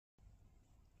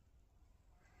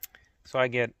So I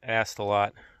get asked a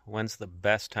lot, when's the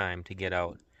best time to get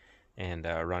out and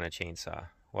run a chainsaw?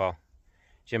 Well,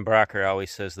 Jim Brocker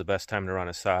always says the best time to run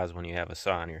a saw is when you have a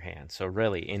saw in your hand. So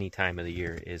really, any time of the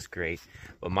year is great.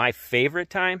 But my favorite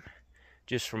time,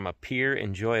 just from a pure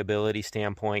enjoyability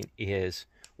standpoint, is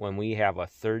when we have a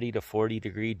 30 to 40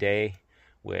 degree day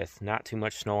with not too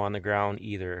much snow on the ground,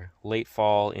 either late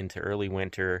fall into early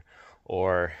winter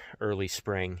or early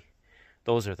spring.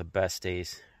 Those are the best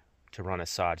days to run a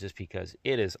saw, just because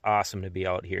it is awesome to be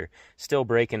out here still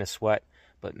breaking a sweat.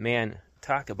 But man,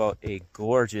 talk about a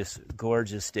gorgeous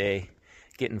day,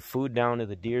 getting food down to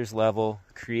the deer's level,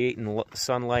 creating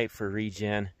sunlight for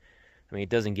regen. I mean, it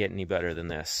doesn't get any better than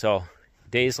this. So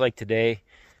days like today,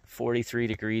 43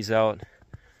 degrees out,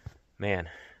 man,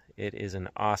 it is an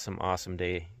awesome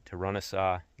day to run a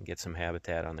saw and get some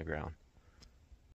habitat on the ground.